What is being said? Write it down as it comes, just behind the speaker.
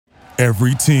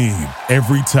Every team,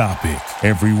 every topic,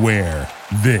 everywhere.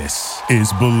 This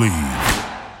is Believe.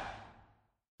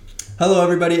 Hello,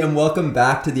 everybody, and welcome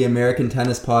back to the American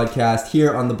Tennis Podcast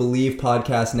here on the Believe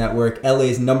Podcast Network,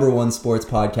 LA's #1 sports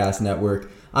podcast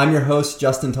network. I'm your host,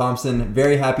 Justin Thompson.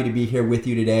 Very happy to be here with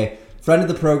you today. Friend of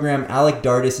the program, Alec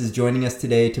Dardis, is joining us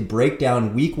today to break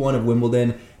down Week 1 of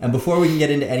Wimbledon. And before we can get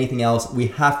into anything else, we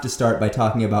have to start by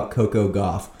talking about Coco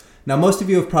Gauff. Now, most of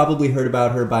you have probably heard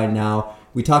about her by now.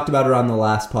 We talked about her on the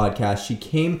last podcast. She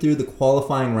came through the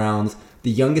qualifying rounds,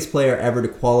 the youngest player ever to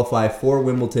qualify for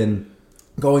Wimbledon,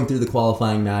 going through the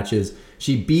qualifying matches.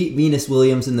 She beat Venus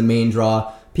Williams in the main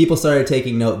draw. People started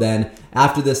taking note then.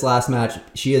 After this last match,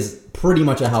 she is pretty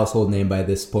much a household name by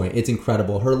this point. It's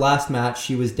incredible. Her last match,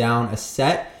 she was down a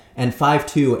set and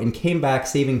 5-2 and came back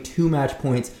saving 2 match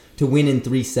points to win in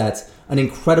 3 sets. An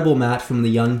incredible match from the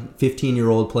young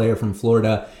 15-year-old player from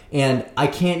Florida. And I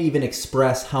can't even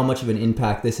express how much of an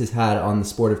impact this has had on the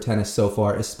sport of tennis so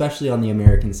far, especially on the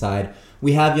American side.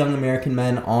 We have young American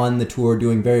men on the tour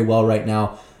doing very well right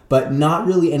now, but not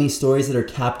really any stories that are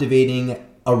captivating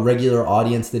a regular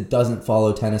audience that doesn't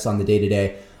follow tennis on the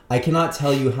day-to-day. I cannot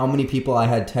tell you how many people I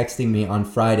had texting me on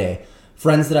Friday.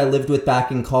 Friends that I lived with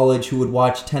back in college who would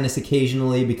watch tennis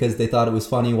occasionally because they thought it was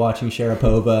funny watching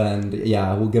Sharapova, and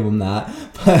yeah, we'll give them that.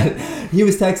 But he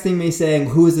was texting me saying,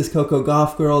 who is this Coco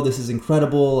Gauff girl? This is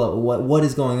incredible. What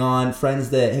is going on?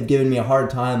 Friends that have given me a hard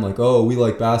time, like, oh, we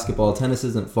like basketball, tennis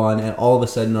isn't fun, and all of a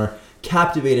sudden are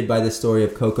captivated by the story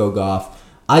of Coco Gauff.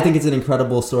 I think it's an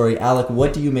incredible story. Alec,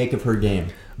 what do you make of her game?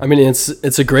 I mean,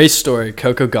 it's a great story.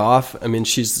 Coco Gauff, I mean,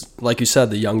 she's, like you said,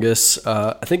 the youngest,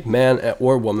 I think, man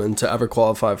or woman to ever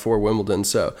qualify for Wimbledon.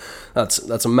 So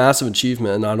that's a massive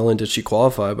achievement. Not only did she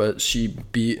qualify, but she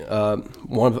beat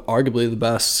one of arguably the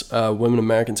best women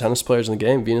American tennis players in the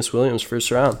game, Venus Williams,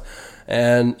 first round.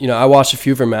 And, you know, I watched a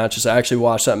few of her matches. I actually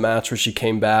watched that match where she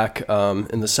came back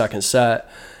in the second set.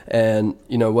 And,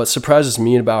 you know, what surprises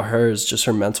me about her is just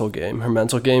her mental game. Her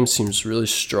mental game seems really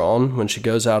strong when she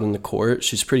goes out in the court.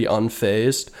 She's pretty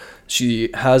unfazed. She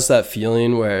has that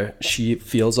feeling where she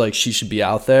feels like she should be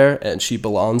out there and she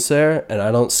belongs there. And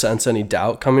I don't sense any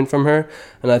doubt coming from her.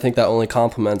 And I think that only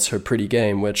complements her pretty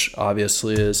game, which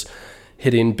obviously is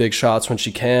hitting big shots when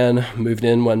she can, moved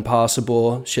in when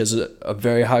possible. She has a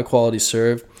very high-quality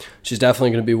serve. She's definitely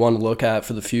going to be one to look at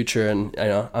for the future, and you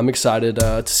know, I'm excited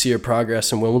to see her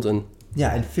progress in Wimbledon.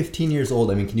 Yeah, and 15 years old.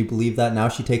 I mean, can you believe that? Now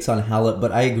she takes on Halep,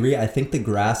 but I agree. I think the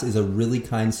grass is a really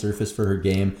kind surface for her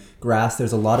game. Grass,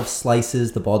 there's a lot of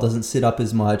slices. The ball doesn't sit up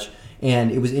as much.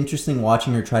 And it was interesting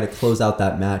watching her try to close out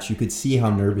that match. You could see how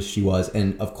nervous she was.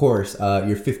 And, of course,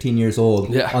 you're 15 years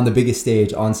old on the biggest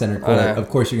stage on center court. Of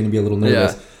course, you're going to be a little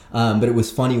nervous. Yeah. But it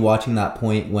was funny watching that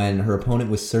point when her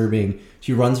opponent was serving.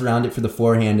 She runs around it for the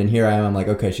forehand, and here I am. I'm like,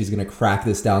 okay, she's going to crack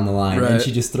this down the line. Right. And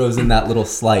she just throws in that little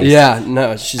slice. Yeah,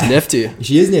 no, she's nifty.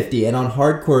 She is nifty. And on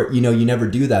hard court, you know, you never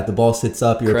do that. The ball sits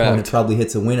up. Your opponent probably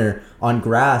hits a winner. On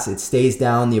grass, it stays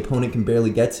down. The opponent can barely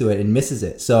get to it and misses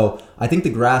it. So I think the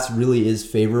grass really is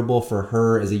favorable for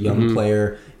her as a young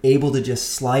player, able to just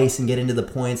slice and get into the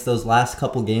points. Those last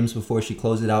couple games before she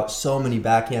closed it out, so many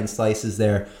backhand slices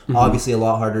there. Obviously a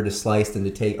lot harder to slice than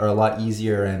to take, or a lot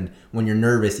easier, and when you're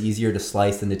nervous, easier to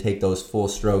slice than to take those full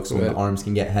strokes when the arms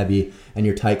can get heavy and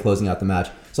you're tight closing out the match.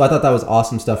 So I thought that was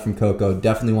awesome stuff from Coco.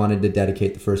 Definitely wanted to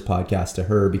dedicate the first podcast to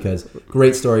her because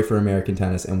great story for American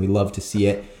tennis, and we love to see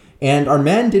it. And our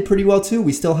men did pretty well too.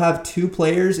 We still have 2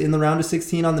 players in the round of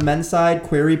 16 on the men's side.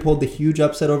 Querrey pulled the huge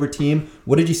upset over Thiem.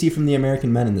 What did you see from the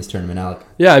American men in this tournament, Alec?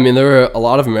 Yeah, I mean, there were a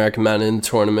lot of American men in the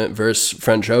tournament versus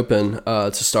French Open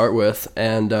to start with.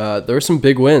 And there were some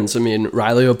big wins. I mean,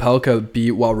 Riley Opelka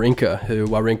beat Wawrinka, who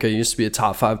Wawrinka used to be a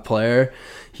top 5 player.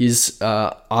 He's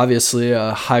obviously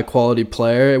a high-quality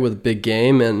player with a big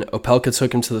game, and Opelka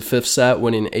took him to the 5th set,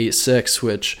 winning 8-6,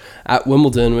 which at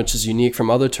Wimbledon, which is unique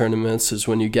from other tournaments, is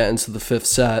when you get into the 5th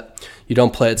set, you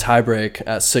don't play a tiebreak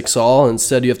at 6-all.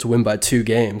 Instead, you have to win by 2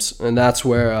 games. And that's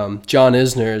where John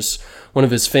Isner's, one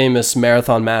of his famous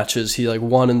marathon matches, he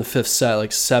won in the 5th set,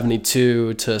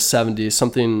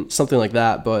 72-70, something like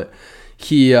that. But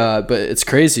but it's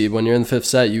crazy when you're in the 5th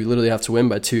set, you literally have to win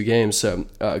by 2 games. So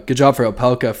good job for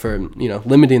Opelka for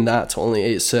limiting that to only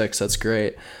 8-6. That's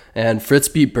great. And Fritz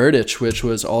beat Berdych, which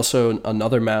was also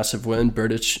another massive win.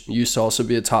 Berdych used to also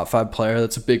be a top 5 player.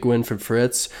 That's a big win for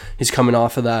Fritz. He's coming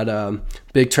off of that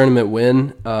big tournament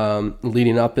win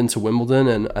leading up into Wimbledon,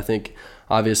 and I think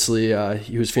obviously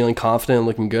he was feeling confident and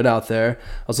looking good out there.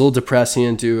 I was a little depressed he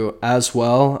didn't do as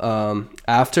well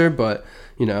after, but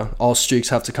all streaks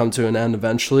have to come to an end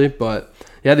eventually. But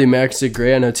yeah, the Americans did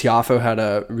great. I know Tiafoe had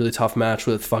a really tough match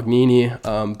with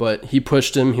Fognini, but he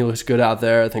pushed him. He looks good out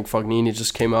there. I think Fognini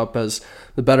just came up as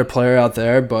the better player out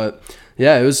there. But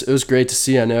yeah, it was great to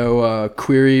see. I know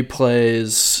Query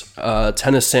plays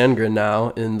Tennis Sandgren now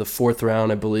in the 4th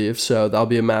round, I believe. So that'll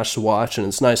be a match to watch, and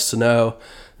it's nice to know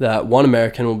that one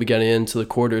American will be getting into the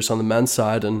quarters on the men's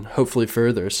side and hopefully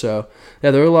further. So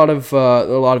yeah, there are a lot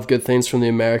of good things from the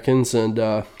Americans, and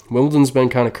Wimbledon's been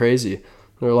kind of crazy.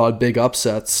 There are a lot of big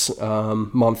upsets.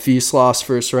 Monfils lost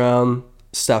first round.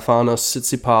 Stefanos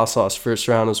Tsitsipas lost first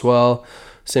round as well.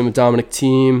 Same with Dominic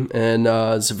Thiem and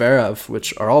Zverev,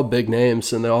 which are all big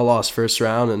names, and they all lost first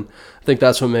round. And I think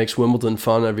that's what makes Wimbledon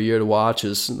fun every year to watch,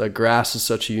 is the grass is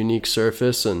such a unique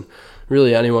surface, and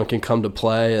really anyone can come to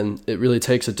play, and it really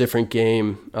takes a different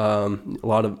game. A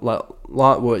lot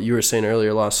what you were saying earlier,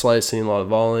 a lot of slicing, a lot of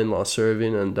volleying, a lot of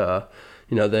serving, and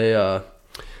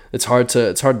it's hard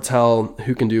to tell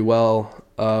who can do well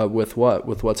with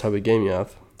what type of game you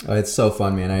have. Oh, it's so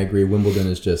fun, man. I agree. Wimbledon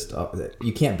is just,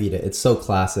 you can't beat it. It's so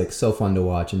classic, so fun to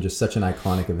watch, and just such an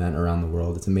iconic event around the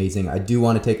world. It's amazing. I do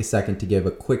want to take a second to give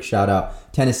a quick shout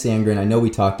out. Tennis Sandgren, I know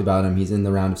we talked about him. He's in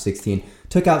the round of 16.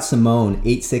 Took out Simone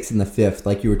 8-6 in the 5th,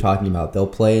 like you were talking about. They'll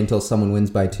play until someone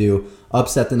wins by 2.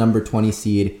 Upset the number 20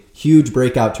 seed. Huge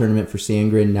breakout tournament for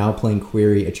Sandgren, now playing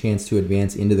Query, a chance to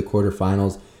advance into the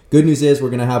quarterfinals. Good news is we're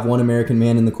going to have one American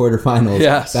man in the quarterfinals.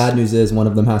 Yes. Bad news is one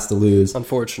of them has to lose.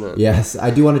 Unfortunate. Yes.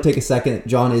 I do want to take a second.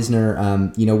 John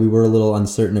Isner, we were a little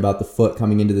uncertain about the foot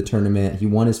coming into the tournament. He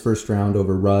won his first round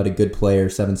over Rudd, a good player,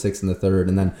 7-6 in the 3rd.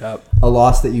 And then a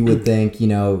loss that you would think,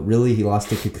 really he lost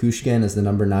to Kukushkin as the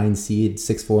number 9 seed,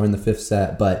 6-4 in the 5th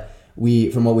set. But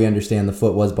from what we understand, the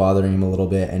foot was bothering him a little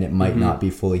bit, and it might not be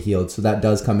fully healed. So that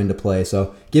does come into play.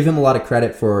 So give him a lot of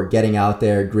credit for getting out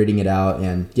there, gritting it out,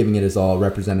 and giving it his all,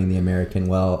 representing the Americans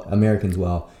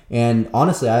well. And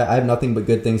honestly, I have nothing but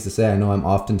good things to say. I know I'm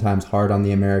oftentimes hard on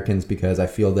the Americans because I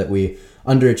feel that we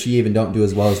underachieve and don't do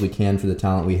as well as we can for the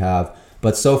talent we have.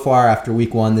 But so far, after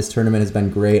week 1, this tournament has been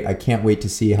great. I can't wait to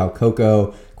see how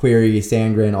Coco, Query,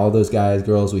 Sandgren, all those guys,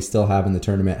 girls we still have in the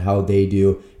tournament, how they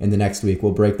do in the next week.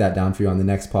 We'll break that down for you on the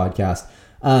next podcast.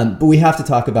 But we have to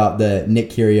talk about the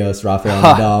Nick Kyrgios, Rafael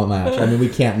Nadal match. I mean, we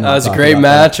can't not That was a great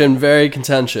match and very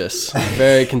contentious.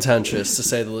 Very contentious, to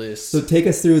say the least. So take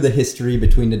us through the history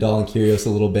between Nadal and Kyrgios a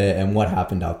little bit and what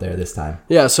happened out there this time.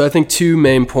 Yeah, so I think 2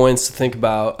 main points to think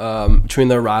about between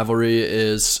their rivalry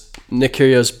is Nick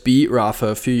Kyrgios beat Rafa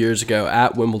a few years ago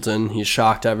at Wimbledon. He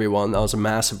shocked everyone. That was a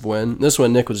massive win. This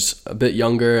one, Nick was a bit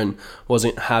younger and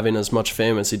wasn't having as much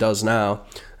fame as he does now.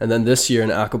 And then this year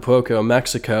in Acapulco,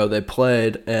 Mexico, they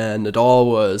played, and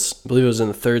Nadal I believe it was in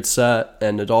the 3rd set,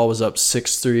 and Nadal was up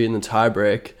 6-3 in the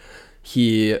tiebreak.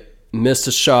 He missed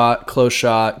a shot, close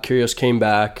shot. Kyrgios came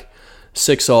back,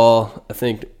 6-all. I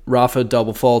think Rafa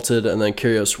double faulted, and then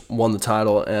Kyrgios won the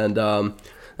title. And that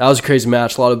was a crazy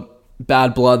match. A lot of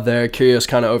bad blood there. Kyrgios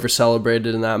kind of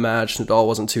over-celebrated in that match. Nadal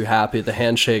wasn't too happy at the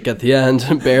handshake at the end,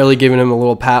 barely giving him a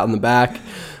little pat on the back.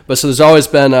 But so there's always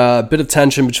been a bit of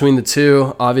tension between the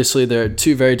two. Obviously, they're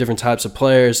 2 very different types of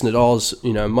players. Nadal's,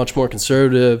 much more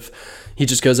conservative. He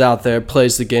just goes out there,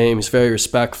 plays the game. He's very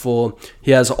respectful.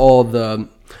 He has all the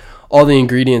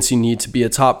ingredients you need to be a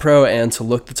top pro and to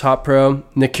look the top pro.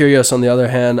 Nick Kyrgios, on the other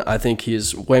hand, I think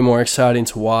he's way more exciting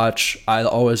to watch. I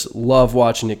always love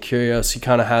watching Nick Kyrgios. He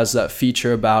kind of has that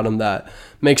feature about him that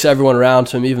makes everyone around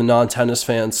him, even non-tennis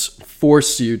fans,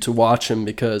 force you to watch him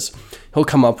because he'll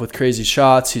come up with crazy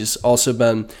shots. He's also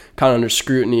been kind of under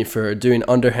scrutiny for doing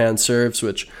underhand serves,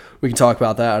 which we can talk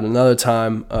about that at another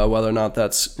time, whether or not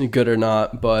that's good or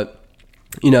not. But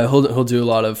he'll do a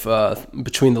lot of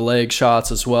between the leg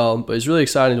shots as well, but he's really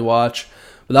exciting to watch.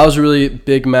 But that was a really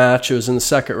big match. It was in the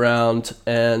 2nd round,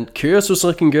 and Kyrgios was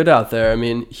looking good out there. I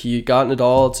mean, he got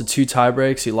Nadal to 2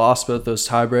 tiebreaks. He lost both those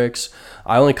tiebreaks.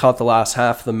 I only caught the last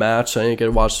half of the match, so I didn't get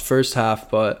to watch the first half,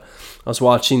 but I was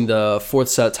watching the 4th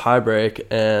set tiebreak,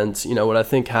 and what I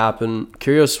think happened,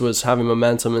 Kyrgios was having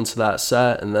momentum into that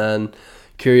set, and then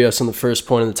Kyrgios on the first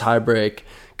point of the tiebreak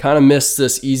kind of missed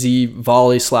this easy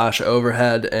volley /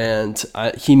 overhead, and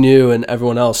he knew and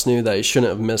everyone else knew that he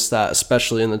shouldn't have missed that,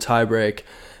 especially in the tiebreak.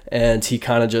 And he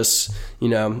kind of just,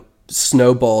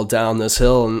 snowballed down this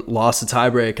hill and lost the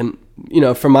tiebreak. And,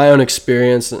 from my own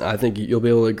experience, and I think you'll be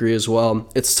able to agree as well,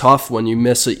 it's tough when you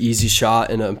miss an easy shot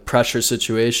in a pressure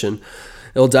situation.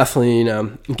 It'll definitely,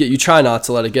 you try not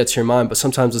to let it get to your mind, but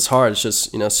sometimes it's hard. It's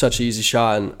just, such an easy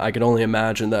shot, and I could only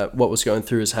imagine that what was going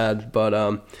through his head. But,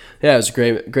 yeah, it was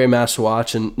a great match to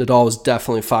watch, and Nadal was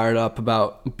definitely fired up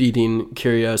about beating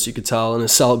Kyrgios. You could tell in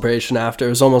his celebration after. It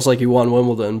was almost like he won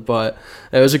Wimbledon, but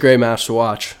it was a great match to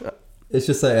watch. It's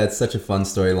just like, it's such a fun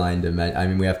storyline to I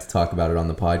mean, we have to talk about it on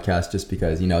the podcast just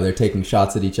because, you know, they're taking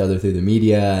shots at each other through the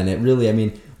media, and it really, I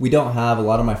mean, we don't have a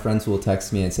lot of my friends who will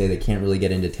text me and say they can't really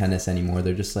get into tennis anymore.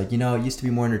 They're just like, you know, it used to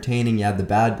be more entertaining. You had the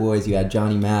bad boys, you had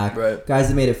Johnny Mack, right, guys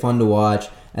that made it fun to watch,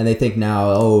 and they think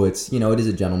now, oh, it's, you know, it is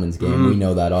a gentleman's game. We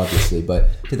know that, obviously, but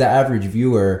to the average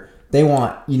viewer, they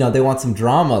want some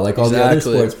drama like all the other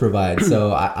sports provide.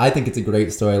 So I think it's a great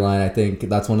storyline. I think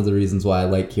that's one of the reasons why I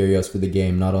like Kyrgios for the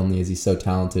game. Not only is he so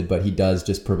talented, but he does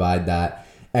just provide that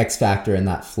X factor and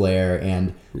that flair.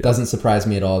 And it doesn't surprise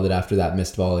me at all that after that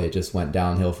missed volley, it just went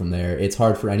downhill from there. It's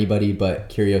hard for anybody, but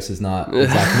Kyrgios is not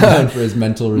exactly known for his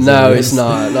mental resilience. No, he's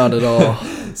not at all.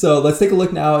 So let's take a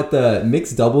look now at the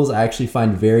mixed doubles. I actually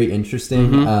find very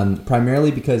interesting,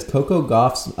 primarily because Coco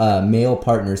Gauff's male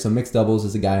partner, so mixed doubles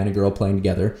is a guy and a girl playing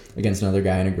together against another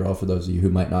guy and a girl, for those of you who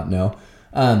might not know.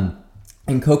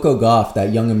 And Coco Gauff,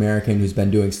 that young American who's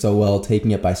been doing so well,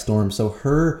 taking it by storm. So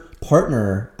her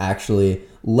partner actually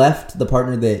left the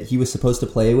partner that he was supposed to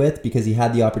play with because he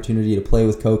had the opportunity to play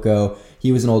with Coco.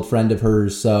 He was an old friend of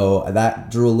hers, so that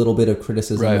drew a little bit of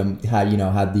criticism.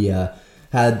 Right.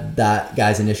 Had that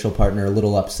guy's initial partner a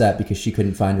little upset because she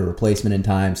couldn't find a replacement in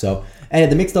time. So, and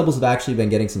the mixed doubles have actually been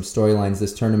getting some storylines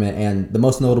this tournament, and the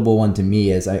most notable one to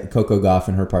me is Coco Gauff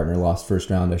and her partner lost first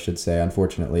round, I should say,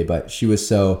 unfortunately, but she was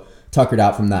so tuckered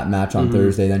out from that match on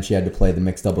Thursday, then she had to play the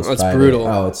mixed doubles Friday. That's brutal.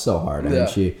 Oh, it's so hard. I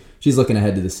mean, she's looking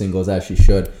ahead to the singles, as she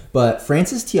should. But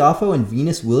Frances Tiafoe and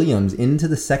Venus Williams into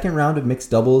the second round of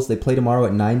mixed doubles. They play tomorrow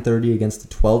at 9:30 against the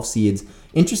 12 seeds.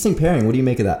 Interesting pairing. What do you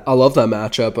make of that? I love that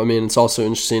matchup. I mean, it's also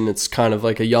interesting. It's kind of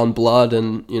like a young blood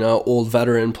and, you know, old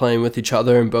veteran playing with each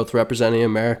other and both representing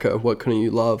America. What couldn't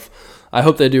you love? I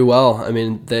hope they do well. I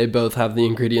mean, they both have the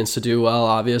ingredients to do well,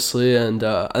 obviously, and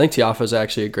I think Tiafoe is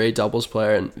actually a great doubles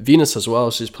player, and Venus as well.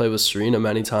 She's played with Serena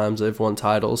many times. They've won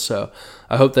titles, so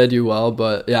I hope they do well.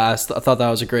 But yeah, I thought that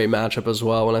was a great matchup as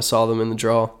well when I saw them in the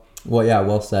draw. Well, yeah,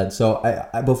 well said. So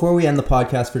I before we end the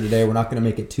podcast for today, we're not going to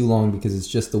make it too long because it's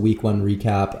just the week one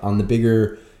recap. On the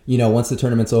bigger, you know, once the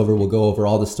tournament's over, we'll go over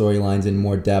all the storylines in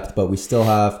more depth, but we still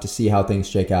have to see how things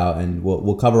shake out, and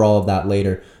we'll cover all of that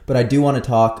later. But I do want to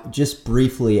talk just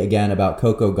briefly again about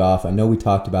Coco Gauff. I know we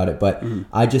talked about it, but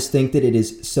I just think that it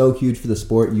is so huge for the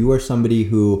sport. You are somebody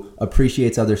who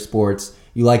appreciates other sports.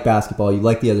 You like basketball, you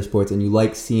like the other sports, and you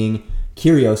like seeing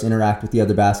Kyrgios interact with the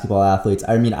other basketball athletes.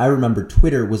 I mean, I remember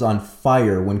Twitter was on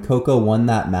fire when Coco won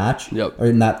that match, or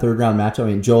in that third round match. I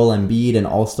mean, Joel Embiid and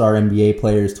all-star NBA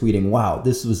players tweeting, wow,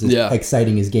 this was as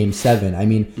exciting as Game 7. I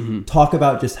mean, talk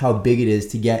about just how big it is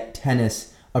to get tennis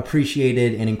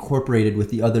appreciated and incorporated with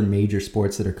the other major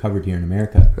sports that are covered here in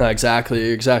America. Exactly,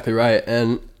 you're exactly right.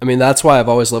 And I mean, that's why I've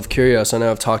always loved Kyrgios. I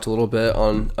know I've talked a little bit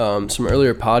on some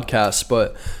earlier podcasts,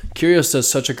 but Kyrgios does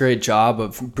such a great job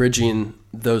of bridging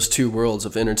those two worlds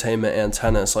of entertainment and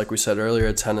tennis. Like we said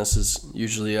earlier, tennis is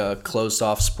usually a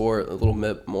closed-off sport, a little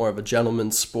bit more of a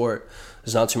gentleman's sport.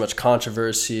 There's not too much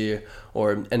controversy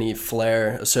or any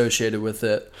flair associated with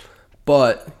it.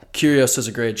 But Kyrgios does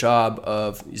a great job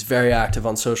he's very active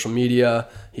on social media.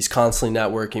 He's constantly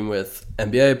networking with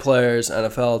NBA players,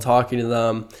 NFL, talking to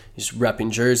them. He's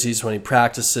repping jerseys when he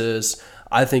practices.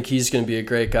 I think he's going to be a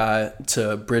great guy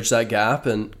to bridge that gap.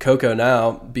 And Coco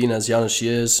now, being as young as she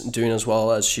is, doing as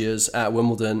well as she is at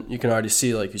Wimbledon, you can already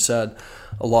see, like you said,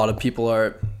 a lot of people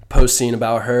are posting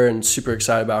about her and super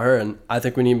excited about her. And I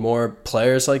think we need more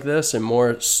players like this and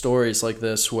more stories like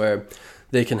this where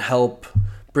they can help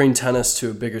bring tennis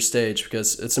to a bigger stage,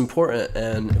 because it's important.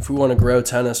 And if we want to grow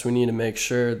tennis, we need to make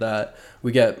sure that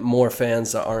we get more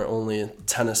fans that aren't only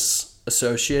tennis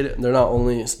associated. They're not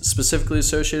only specifically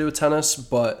associated with tennis,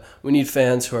 but we need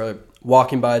fans who are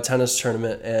walking by a tennis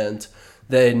tournament and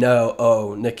they know,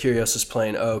 oh, Nick Kyrgios is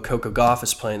playing, oh, Coco Gauff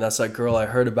is playing, that's that girl I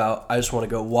heard about. I just want to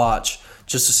go watch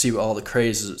just to see what all the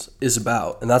craze is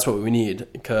about. And that's what we need,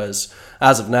 because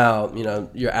as of now, you know,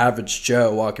 your average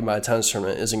Joe walking by a tennis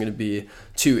tournament isn't going to be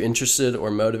too interested or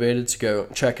motivated to go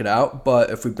check it out.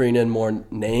 But if we bring in more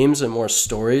names and more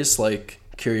stories like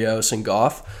Kyrgios and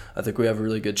Gauff, I think we have a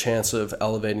really good chance of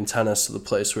elevating tennis to the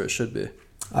place where it should be.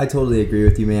 I totally agree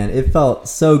with you, man. It felt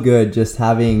so good just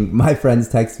having my friends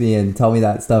text me and tell me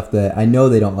that stuff that I know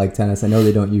they don't like tennis. I know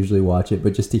they don't usually watch it,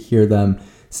 but just to hear them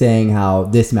saying how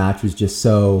this match was just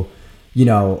so, you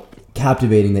know,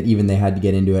 captivating that even they had to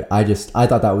get into it. I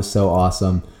thought that was so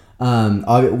awesome.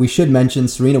 We should mention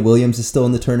Serena Williams is still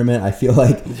in the tournament. I feel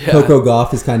like Coco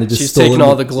Gauff is kind of just she's taking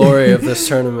all the glory of this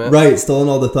tournament. Right, stolen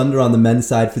all the thunder on the men's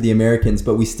side for the Americans,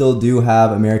 but we still do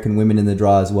have American women in the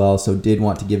draw as well, so did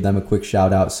want to give them a quick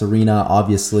shout out. Serena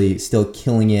obviously still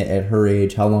killing it at her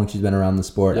age, how long she's been around the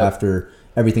sport after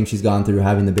everything she's gone through,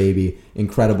 having the baby,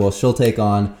 incredible. She'll take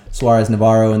on Suarez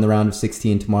Navarro in the round of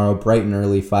 16 tomorrow, bright and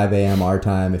early, 5 a.m. our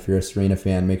time. If you're a Serena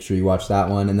fan, make sure you watch that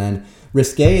one. And then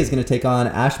Risqué is going to take on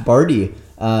Ash Barty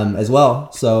as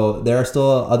well. So there are still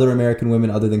other American women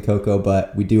other than Coco,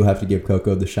 but we do have to give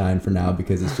Coco the shine for now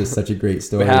because it's just such a great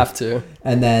story. We have to.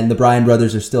 And then the Bryan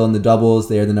brothers are still in the doubles.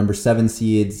 They are the number 7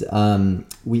 seeds.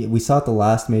 We saw at the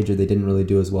last major they didn't really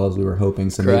do as well as we were hoping.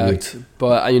 So correct. Maybe...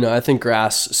 But I think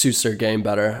grass suits their game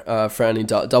better. For any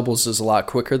doubles is a lot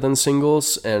quicker than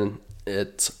singles, and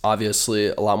it's obviously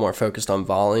a lot more focused on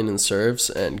volleying and serves,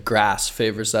 and grass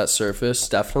favors that surface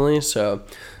definitely. So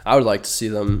I would like to see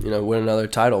them, win another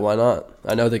title. Why not?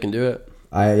 I know they can do it.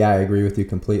 I agree with you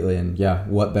completely. And yeah,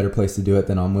 what better place to do it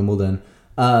than on Wimbledon?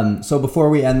 So before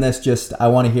we end this, I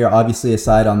want to hear, obviously,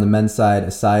 on the men's side,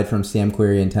 aside from Sam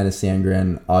Querrey and Tennys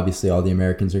Sandgren, obviously all the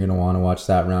Americans are going to want to watch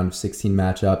that round of 16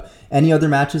 matchup. Any other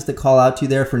matches that call out to you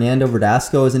there? Fernando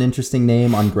Verdasco is an interesting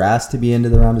name on grass to be into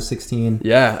the round of 16.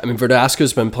 Yeah,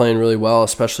 Verdasco's been playing really well,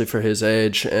 especially for his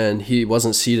age, and he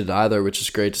wasn't seeded either, which is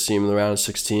great to see him in the round of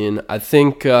 16. I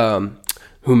think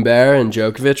Humbert and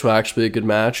Djokovic will actually be a good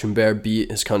match. Humbert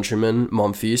beat his countryman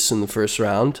Monfils in the first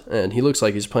round, and he looks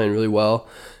like he's playing really well.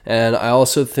 And I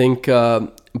also think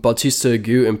Bautista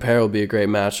Agut and Paire will be a great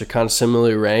match. They're kind of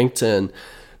similarly ranked, and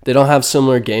they don't have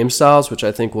similar game styles, which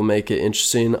I think will make it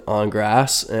interesting on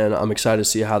grass, and I'm excited to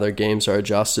see how their games are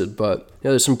adjusted. But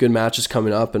yeah, there's some good matches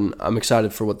coming up, and I'm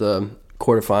excited for what the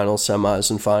quarterfinals,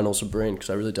 semis, and finals will bring because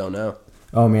I really don't know.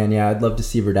 Oh, man, yeah, I'd love to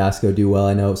see Verdasco do well.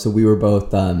 I know, so we were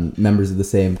both members of the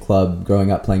same club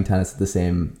growing up playing tennis at the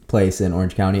same place in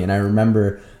Orange County, and I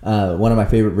remember one of my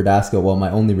favorite Verdasco, well,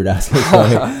 my only Verdasco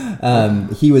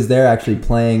player, he was there actually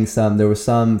playing there was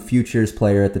some futures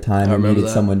player at the time who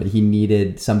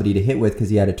needed somebody to hit with because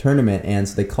he had a tournament, and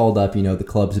so they called up, the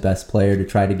club's best player to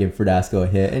try to give Verdasco a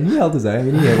hit, and he held his own.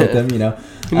 He hit with him,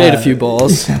 He made a few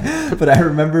balls. But I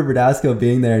remember Verdasco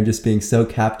being there and just being so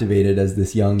captivated as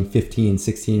this young 15,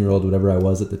 16-year-old, whatever I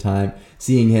was at the time,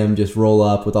 seeing him just roll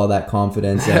up with all that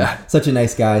confidence. And such a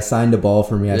nice guy, signed a ball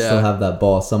for me. I still have that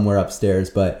ball somewhere upstairs.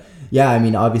 But yeah,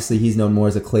 obviously he's known more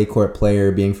as a clay court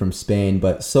player being from Spain,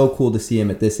 but so cool to see him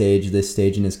at this age, this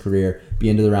stage in his career, be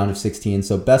into the round of 16.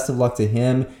 So best of luck to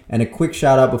him. And a quick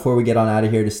shout out before we get on out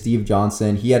of here to Steve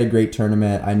Johnson. He had a great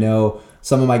tournament. I know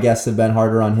some of my guests have been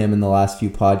harder on him in the last few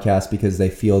podcasts because they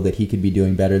feel that he could be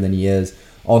doing better than he is.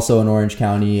 Also an Orange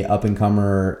County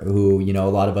up-and-comer who, a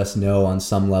lot of us know on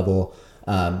some level,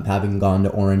 having gone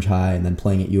to Orange High and then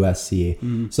playing at USC.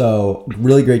 Mm-hmm. So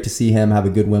really great to see him have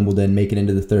a good Wimbledon, make it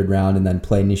into the third round, and then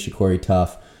play Nishikori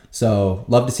tough. So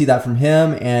love to see that from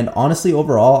him. And honestly,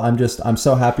 overall, I'm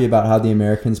so happy about how the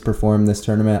Americans performed this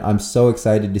tournament. I'm so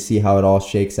excited to see how it all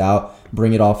shakes out.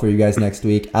 Bring it all for you guys next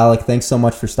week. Alec, thanks so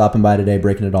much for stopping by today,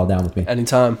 breaking it all down with me.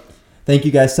 Anytime. Thank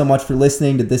you guys so much for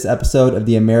listening to this episode of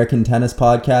the American Tennis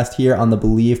Podcast here on the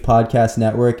Believe Podcast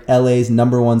Network, LA's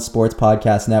 #1 sports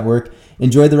podcast network.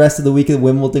 Enjoy the rest of the week of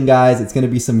Wimbledon, guys. It's going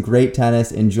to be some great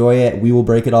tennis. Enjoy it. We will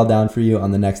break it all down for you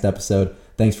on the next episode.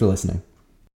 Thanks for listening.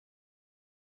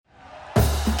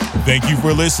 Thank you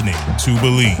for listening to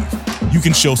Believe. You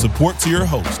can show support to your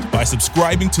host by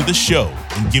subscribing to the show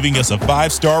and giving us a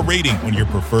 5-star rating on your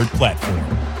preferred platform.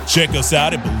 Check us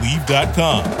out at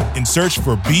Believe.com and search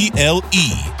for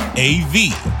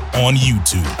BLEAV on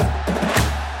YouTube.